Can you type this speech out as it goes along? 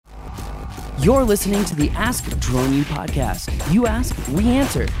You're listening to the Ask Drone U podcast. You ask, we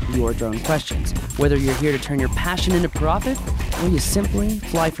answer your drone questions. Whether you're here to turn your passion into profit or you simply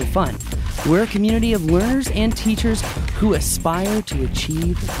fly for fun, we're a community of learners and teachers who aspire to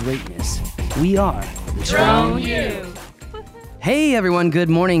achieve greatness. We are Drone U. Hey everyone, good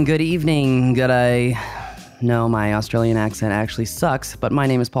morning, good evening, good I know my Australian accent actually sucks, but my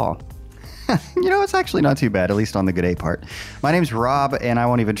name is Paul. You know, it's actually not too bad, at least on the good A part. My name's Rob, and I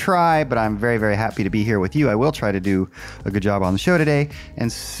won't even try, but I'm very, very happy to be here with you. I will try to do a good job on the show today,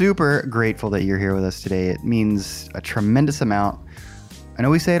 and super grateful that you're here with us today. It means a tremendous amount. I know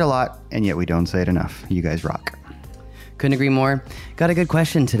we say it a lot, and yet we don't say it enough. You guys rock. Couldn't agree more. Got a good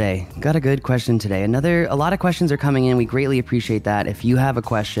question today. A lot of questions are coming in. We greatly appreciate that. If you have a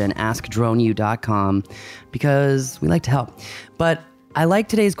question, askdroneu.com, because we like to help. But I like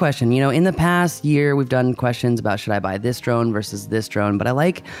today's question. You know, in the past year, we've done questions about should I buy this drone versus this drone, but I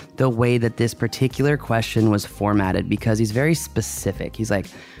like the way that this particular question was formatted because he's very specific. He's like,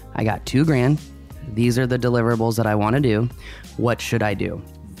 I got $2,000. These are the deliverables that I want to do. What should I do?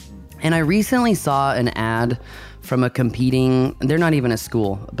 And I recently saw an ad from a competing, they're not even a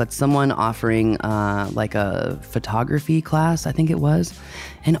school, but someone offering like a photography class, I think it was.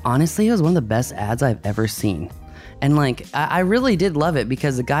 And honestly, it was one of the best ads I've ever seen. And like, I really did love it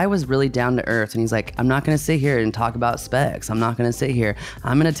because the guy was really down to earth and he's like, I'm not going to sit here and talk about specs. I'm not going to sit here.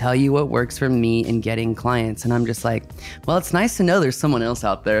 I'm going to tell you what works for me in getting clients. And I'm just like, well, it's nice to know there's someone else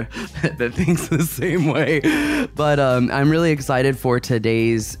out there that thinks the same way. But I'm really excited for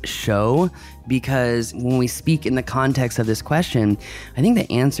today's show because when we speak in the context of this question, I think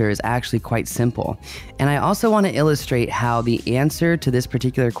the answer is actually quite simple. And I also want to illustrate how the answer to this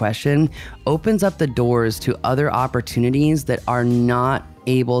particular question opens up the doors to other opportunities that are not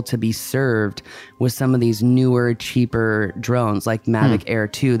able to be served with some of these newer, cheaper drones like Mavic Air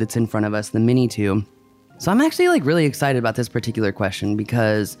 2 that's in front of us, the Mini 2. So I'm actually like really excited about this particular question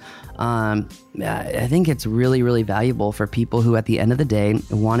because I think it's really, really valuable for people who at the end of the day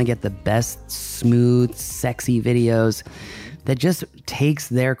want to get the best, smooth, sexy videos that just takes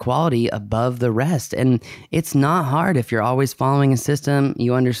their quality above the rest. And it's not hard if you're always following a system,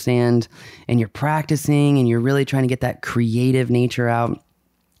 you understand, and you're practicing and you're really trying to get that creative nature out.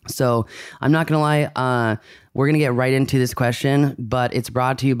 So I'm not going to lie, we're going to get right into this question, but it's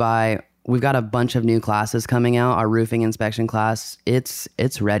brought to you by, we've got a bunch of new classes coming out. Our roofing inspection class, it's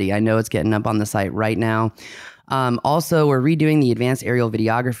ready. I know it's getting up on the site right now. Also, we're redoing the advanced aerial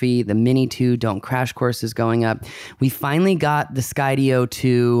videography. The Mini 2 Don't Crash course is going up. We finally got the Skydio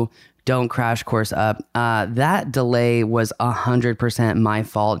 2 Don't Crash course up. That delay was 100% my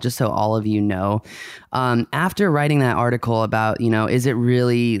fault, just so all of you know. After writing that article about, you know, is it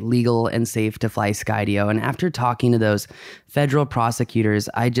really legal and safe to fly Skydio? And after talking to those federal prosecutors,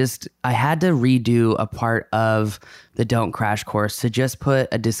 I had to redo a part of the Don't Crash course to just put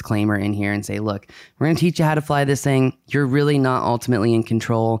a disclaimer in here and say, look, we're going to teach you how to fly this thing. You're really not ultimately in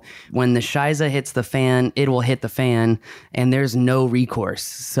control. When the shiza hits the fan, it will hit the fan and there's no recourse.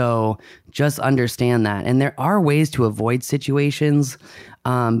 So just understand that. And there are ways to avoid situations,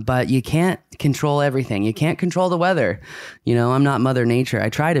 but you can't control everything. You can't control the weather. You know, I'm not Mother Nature. I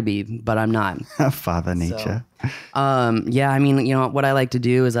try to be, but I'm not. Father Nature. Yeah, I mean, you know, what I like to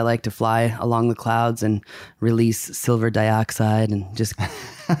do is I like to fly along the clouds and release silver dioxide and just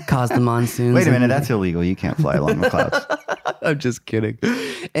cause the monsoons. Wait a minute, that's illegal. You can't fly along the clouds. I'm just kidding.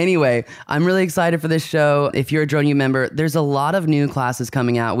 Anyway, I'm really excited for this show. If you're a Drone U member, there's a lot of new classes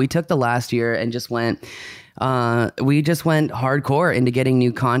coming out. We took the last year and just went hardcore into getting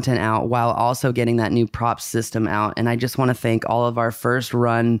new content out while also getting that new props system out. And I just want to thank all of our first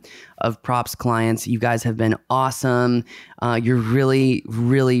run of props clients. You guys have been awesome. You're really,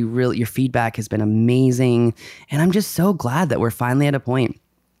 really, really, your feedback has been amazing. And I'm just so glad that we're finally at a point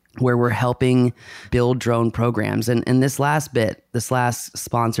where we're helping build drone programs. And this last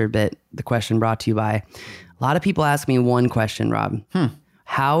sponsored bit, the question brought to you by, a lot of people ask me one question, Rob.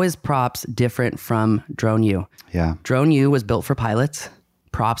 How is props different from Drone U? Yeah. Drone U was built for pilots.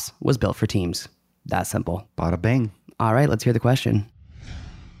 Props was built for teams. That simple. Bada bing. All right, let's hear the question.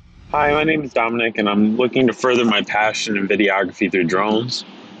 Hi, my name is Dominic, and I'm looking to further my passion in videography through drones.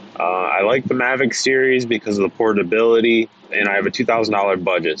 I like the Mavic series because of the portability, and I have a $2,000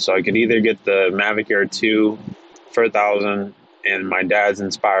 budget. So I could either get the Mavic Air 2 for $1,000, and my dad's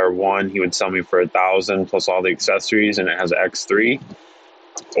Inspire 1, he would sell me for $1,000 plus all the accessories, and it has an X3.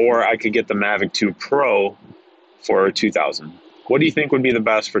 Or I could get the Mavic 2 Pro for $2,000. What do you think would be the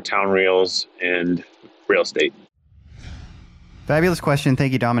best for town reels and real estate? Fabulous question.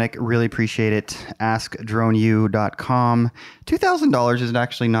 Thank you, Dominic. Really appreciate it. AskDroneU.com. $2,000 is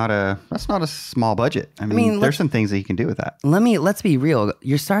actually not a small budget. I mean there's some things that you can do with that. Let's be real.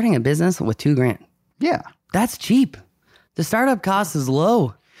 You're starting a business with $2,000. Yeah. That's cheap. The startup cost is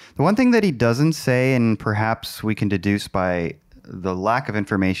low. The one thing that he doesn't say, and perhaps we can deduce by the lack of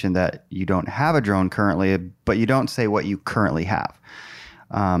information, that you don't have a drone currently, but you don't say what you currently have.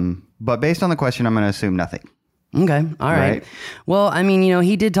 But based on the question, I'm going to assume nothing. Okay. All right. Well, I mean,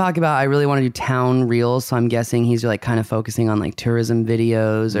 he did talk about, I really want to do town reels. So I'm guessing he's like kind of focusing on like tourism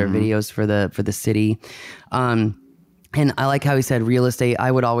videos or videos for the city. And I like how he said real estate. I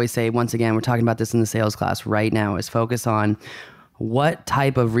would always say, once again, we're talking about this in the sales class right now, is focus on what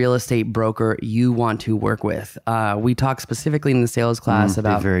type of real estate broker you want to work with. We talk specifically in the sales class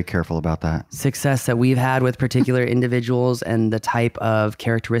about be very careful about that. Success that we've had with particular individuals and the type of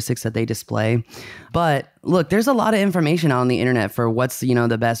characteristics that they display. But look, there's a lot of information out on the internet for what's,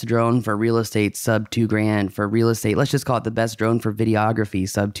 the best drone for real estate, sub $2,000 for real estate. Let's just call it the best drone for videography,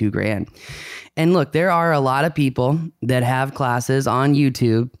 sub $2,000. And look, there are a lot of people that have classes on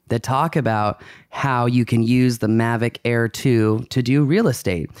YouTube that talk about how you can use the Mavic Air 2 to do real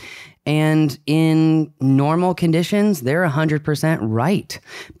estate. And in normal conditions, they're 100% right.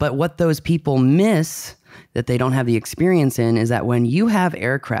 But what those people miss that they don't have the experience in is that when you have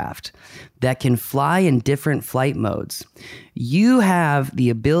aircraft that can fly in different flight modes, you have the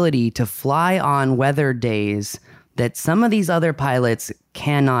ability to fly on weather days that some of these other pilots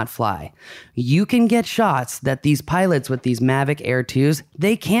cannot fly. You can get shots that these pilots with these Mavic Air 2s,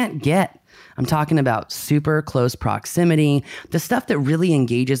 they can't get. I'm talking about super close proximity, the stuff that really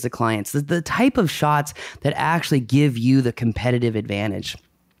engages the clients, the type of shots that actually give you the competitive advantage.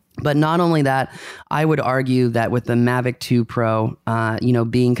 But not only that, I would argue that with the Mavic 2 Pro,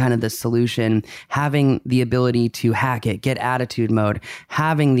 being kind of the solution, having the ability to hack it, get attitude mode,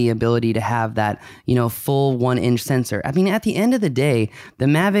 having the ability to have that, full 1-inch sensor. I mean, at the end of the day, the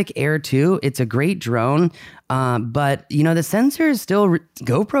Mavic Air 2, it's a great drone. But the sensor is still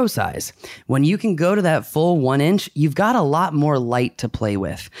GoPro size. When you can go to that full 1-inch, you've got a lot more light to play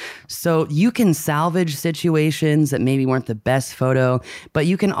with. So you can salvage situations that maybe weren't the best photo, but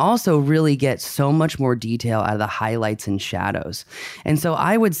you can also really get so much more detail out of the highlights and shadows. And so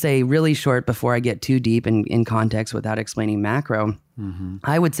I would say, really short before I get too deep in context without explaining macro,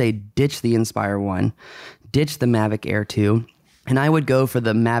 I would say ditch the Inspire 1, ditch the Mavic Air 2, and I would go for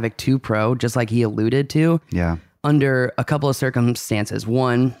the Mavic 2 Pro, just like he alluded to, under a couple of circumstances.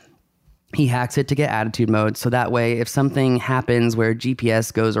 One, he hacks it to get attitude mode. So that way, if something happens where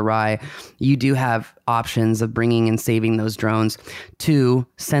GPS goes awry, you do have options of bringing and saving those drones. Two,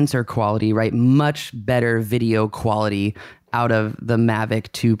 sensor quality, right? Much better video quality out of the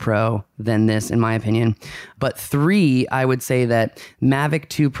Mavic 2 Pro than this, in my opinion. But three, I would say that Mavic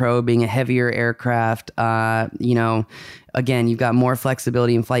 2 Pro being a heavier aircraft, again, you've got more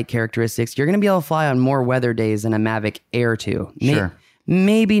flexibility and flight characteristics. You're going to be able to fly on more weather days than a Mavic Air 2. Sure.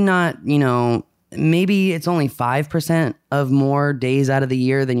 Maybe not, maybe it's only 5% of more days out of the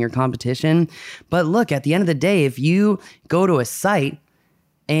year than your competition. But look, at the end of the day, if you go to a site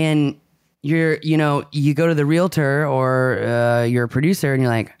and you go to the realtor or you're a producer and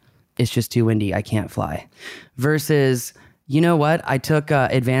you're like, it's just too windy, I can't fly. Versus, you know what? I took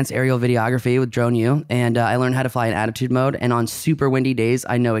advanced aerial videography with Drone U, and I learned how to fly in attitude mode. And on super windy days,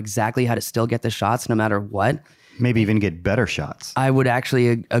 I know exactly how to still get the shots no matter what. Maybe even get better shots. I would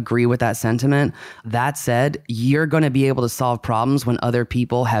actually agree with that sentiment. That said, you're going to be able to solve problems when other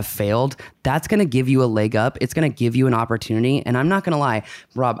people have failed. That's going to give you a leg up. It's going to give you an opportunity. And I'm not going to lie,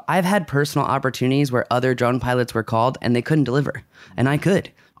 Rob, I've had personal opportunities where other drone pilots were called and they couldn't deliver. And I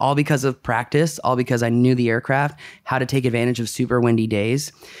could. All because of practice, all because I knew the aircraft, how to take advantage of super windy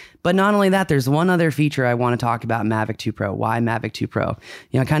days. But not only that, there's one other feature I want to talk about Mavic 2 Pro. Why Mavic 2 Pro?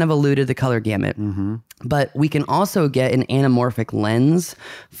 I kind of alluded to the color gamut. But we can also get an anamorphic lens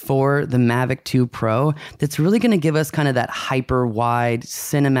for the Mavic 2 Pro that's really going to give us kind of that hyper wide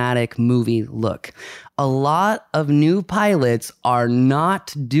cinematic movie look. A lot of new pilots are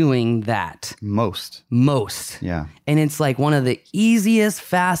not doing that. Most. Yeah. And it's like one of the easiest,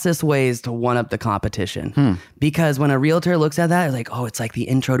 fastest ways to one up the competition. Because when a realtor looks at that, it's like, oh, it's like the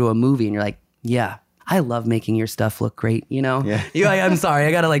intro to a movie. And you're like, yeah, I love making your stuff look great, Yeah. I'm sorry.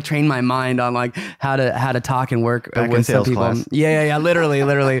 I got to train my mind on how to talk and work Back with in some sales people. class. Yeah.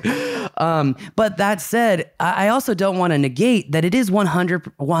 Literally. But that said, I also don't want to negate that it is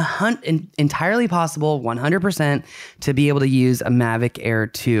 100 entirely possible, 100% to be able to use a Mavic Air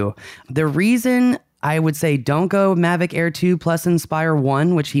 2. The reason I would say don't go Mavic Air 2 plus Inspire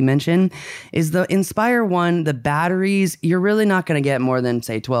 1, which he mentioned. Is the Inspire 1, the batteries, you're really not going to get more than,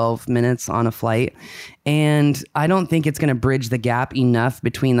 say, 12 minutes on a flight. And I don't think it's going to bridge the gap enough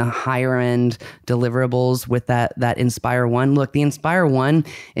between the higher end deliverables with that Inspire 1. Look, the Inspire 1,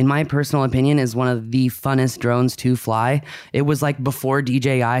 in my personal opinion, is one of the funnest drones to fly. It was like before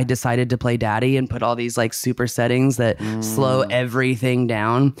DJI decided to play daddy and put all these like super settings that slow everything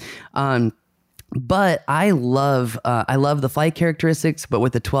down. But I love the flight characteristics, but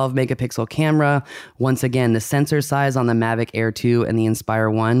with the 12 megapixel camera, once again, the sensor size on the Mavic Air 2 and the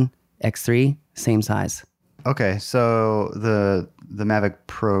Inspire 1 X3, same size. Okay, so the Mavic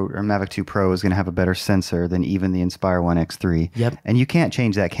Pro or Mavic 2 Pro is going to have a better sensor than even the Inspire 1 X3. Yep. And you can't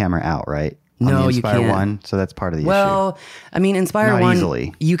change that camera out, right? No, on the Inspire you can't. 1, so that's part of the issue. Well, I mean, Inspire Not 1,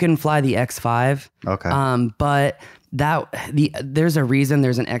 easily. you can fly the X5. Okay. But there's a reason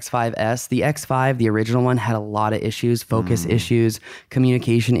there's an X5S. The X5, the original one, had a lot of issues, focus issues,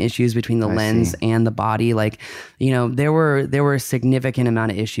 communication issues between the lens and the body. Like, there were a significant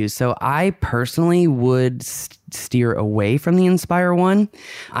amount of issues. So I personally would steer away from the Inspire 1.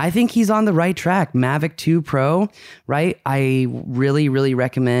 I think he's on the right track. Mavic 2 Pro, right? I really, really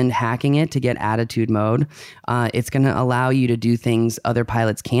recommend hacking it to get attitude mode. It's going to allow you to do things other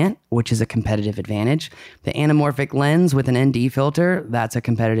pilots can't, which is a competitive advantage. The anamorphic lens with an ND filter, that's a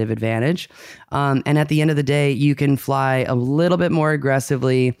competitive advantage. And at the end of the day, you can fly a little bit more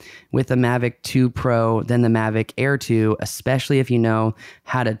aggressively with the Mavic 2 Pro than the Mavic Air 2, especially if you know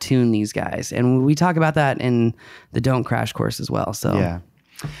how to tune these guys. And we talk about that in the Don't Crash course as well. So yeah,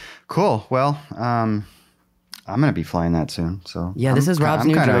 cool. Well, I'm going to be flying that soon. So yeah, this is Rob's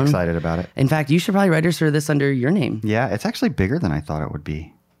new drone. I'm kind of excited about it. In fact, you should probably register this under your name. Yeah, it's actually bigger than I thought it would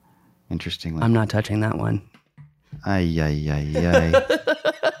be. Interestingly, I'm not touching that one. Ay, ay, ay, ay.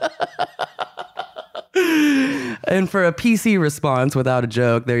 And for a PC response without a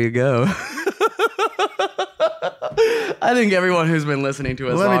joke, there you go. I think everyone who's been listening to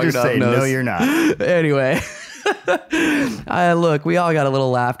us long enough knows. Let me just say, no, you're not. Anyway. Look, we all got a little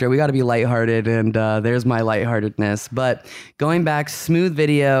laughter. We got to be lighthearted, and there's my lightheartedness. But going back, smooth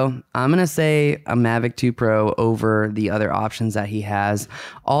video, I'm going to say a Mavic 2 Pro over the other options that he has.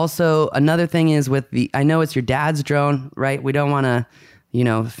 Also, another thing is I know it's your dad's drone, right? We don't want to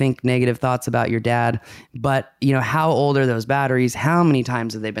think negative thoughts about your dad, but how old are those batteries? How many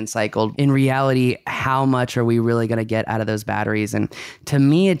times have they been cycled? In reality, how much are we really going to get out of those batteries? And to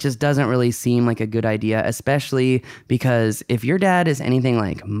me, it just doesn't really seem like a good idea, especially because if your dad is anything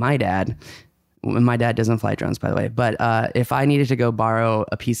like my dad doesn't fly drones, by the way, but if I needed to go borrow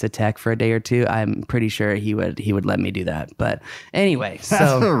a piece of tech for a day or two, I'm pretty sure he would let me do that. But anyway,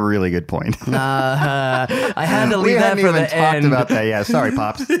 that's a really good point. I had to leave that for the end. Talked about that. Yeah, sorry,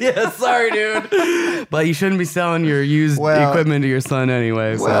 pops. Yeah, sorry, dude. But you shouldn't be selling your used equipment to your son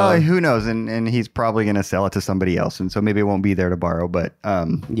anyway. So. Well, who knows? And he's probably going to sell it to somebody else, and so maybe it won't be there to borrow. But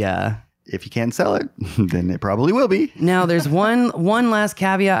yeah. If you can't sell it, then it probably will be. Now, there's one last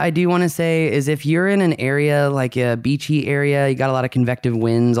caveat I do want to say is if you're in an area like a beachy area, you got a lot of convective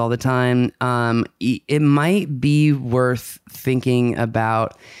winds all the time, it might be worth thinking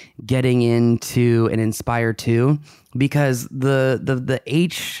about getting into an Inspire 2 because the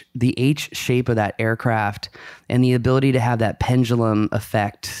H shape of that aircraft and the ability to have that pendulum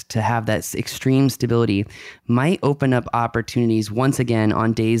effect, to have that extreme stability might open up opportunities once again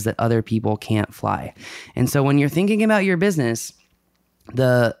on days that other people can't fly. And so when you're thinking about your business,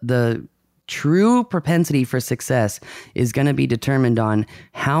 the true propensity for success is going to be determined on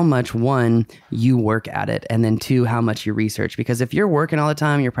how much, one, you work at it, and then two, how much you research. Because if you're working all the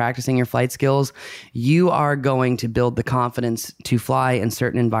time, you're practicing your flight skills, you are going to build the confidence to fly in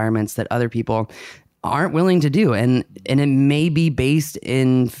certain environments that other people aren't willing to do. And it may be based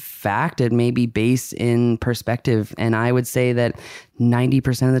in fact, it may be based in perspective. And I would say that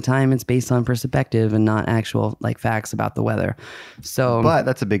 90% of the time it's based on perspective and not actual facts about the weather. So, but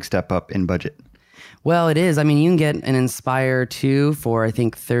that's a big step up in budget. Well, it is. I mean, you can get an Inspire 2 for, I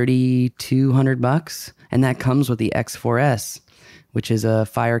think, $3,200, and that comes with the X4S, which is a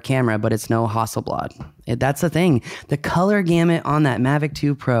fire camera, but it's no Hasselblad. That's the thing. The color gamut on that Mavic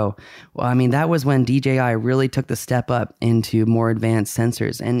 2 Pro, well, I mean, that was when DJI really took the step up into more advanced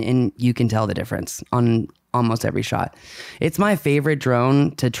sensors, and you can tell the difference on almost every shot. It's my favorite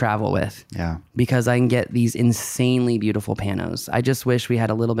drone to travel with. Yeah. Because I can get these insanely beautiful panos. I just wish we had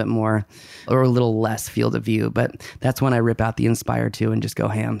a little bit more or a little less field of view, but that's when I rip out the Inspire 2 and just go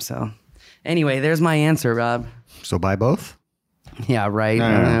ham. So anyway, there's my answer, Rob. So buy both? Yeah, right.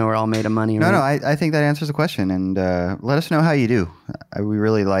 No. We're all made of money. No, right? I think that answers the question. And let us know how you do. We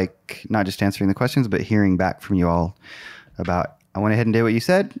really like not just answering the questions, but hearing back from you all about, I went ahead and did what you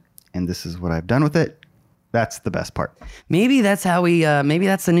said, and this is what I've done with it. That's the best part. Maybe that's how we. Maybe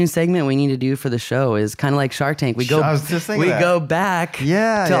that's the new segment we need to do for the show. Is kind of like Shark Tank. We go. I was just thinking that. Go back.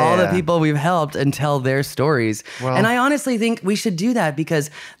 Yeah, to yeah, all the yeah. people we've helped and tell their stories. Well- and I honestly think we should do that because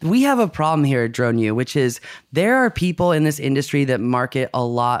we have a problem here at Drone U, which is there are people in this industry that market a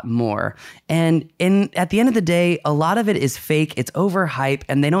lot more, and at the end of the day, a lot of it is fake. It's overhype,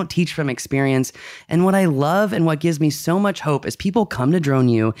 and they don't teach from experience. And what I love and what gives me so much hope is people come to Drone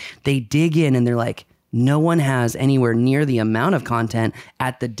U, they dig in, and they're like, no one has anywhere near the amount of content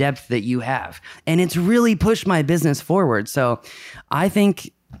at the depth that you have. And it's really pushed my business forward. So I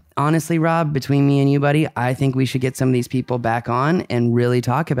think, honestly, Rob, between me and you, buddy, I think we should get some of these people back on and really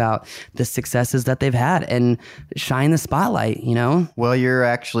talk about the successes that they've had and shine the spotlight, you know? Well, you're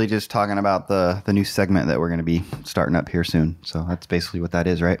actually just talking about the new segment that we're going to be starting up here soon. So that's basically what that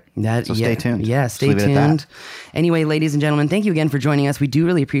is, right? So stay tuned. Yeah, Just stay leave it at that. tuned. Anyway, ladies and gentlemen, thank you again for joining us. We do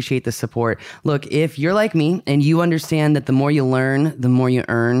really appreciate the support. Look, if you're like me and you understand that the more you learn, the more you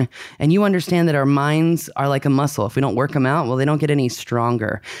earn, and you understand that our minds are like a muscle. If we don't work them out, well, they don't get any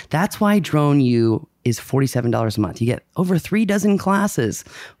stronger. That's why Drone U is $47 a month. You get over 36 classes.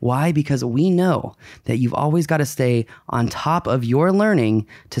 Why? Because we know that you've always got to stay on top of your learning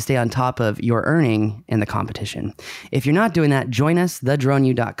to stay on top of your earning in the competition. If you're not doing that, join us,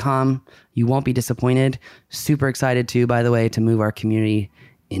 thedroneu.com. You won't be disappointed. Super excited too, by the way, to move our community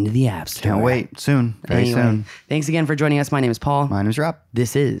into the App Store. Can't wait. Soon. Very soon. Thanks again for joining us. My name is Paul. My name is Rob.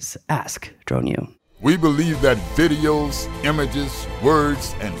 This is Ask Drone U. We believe that videos, images,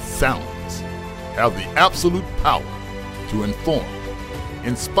 words, and sounds have the absolute power to inform,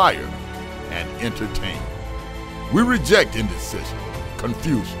 inspire, and entertain. We reject indecision,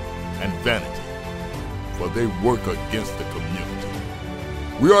 confusion, and vanity, for they work against the community.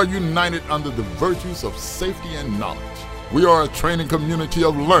 We are united under the virtues of safety and knowledge. We are a training community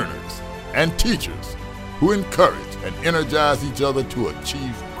of learners and teachers who encourage and energize each other to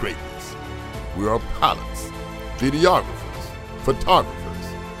achieve greatness. We are pilots, videographers, photographers,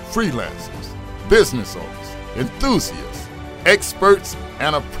 freelancers, business owners, enthusiasts, experts,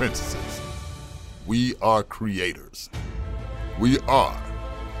 and apprentices. We are creators. We are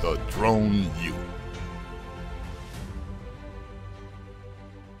the Drone U.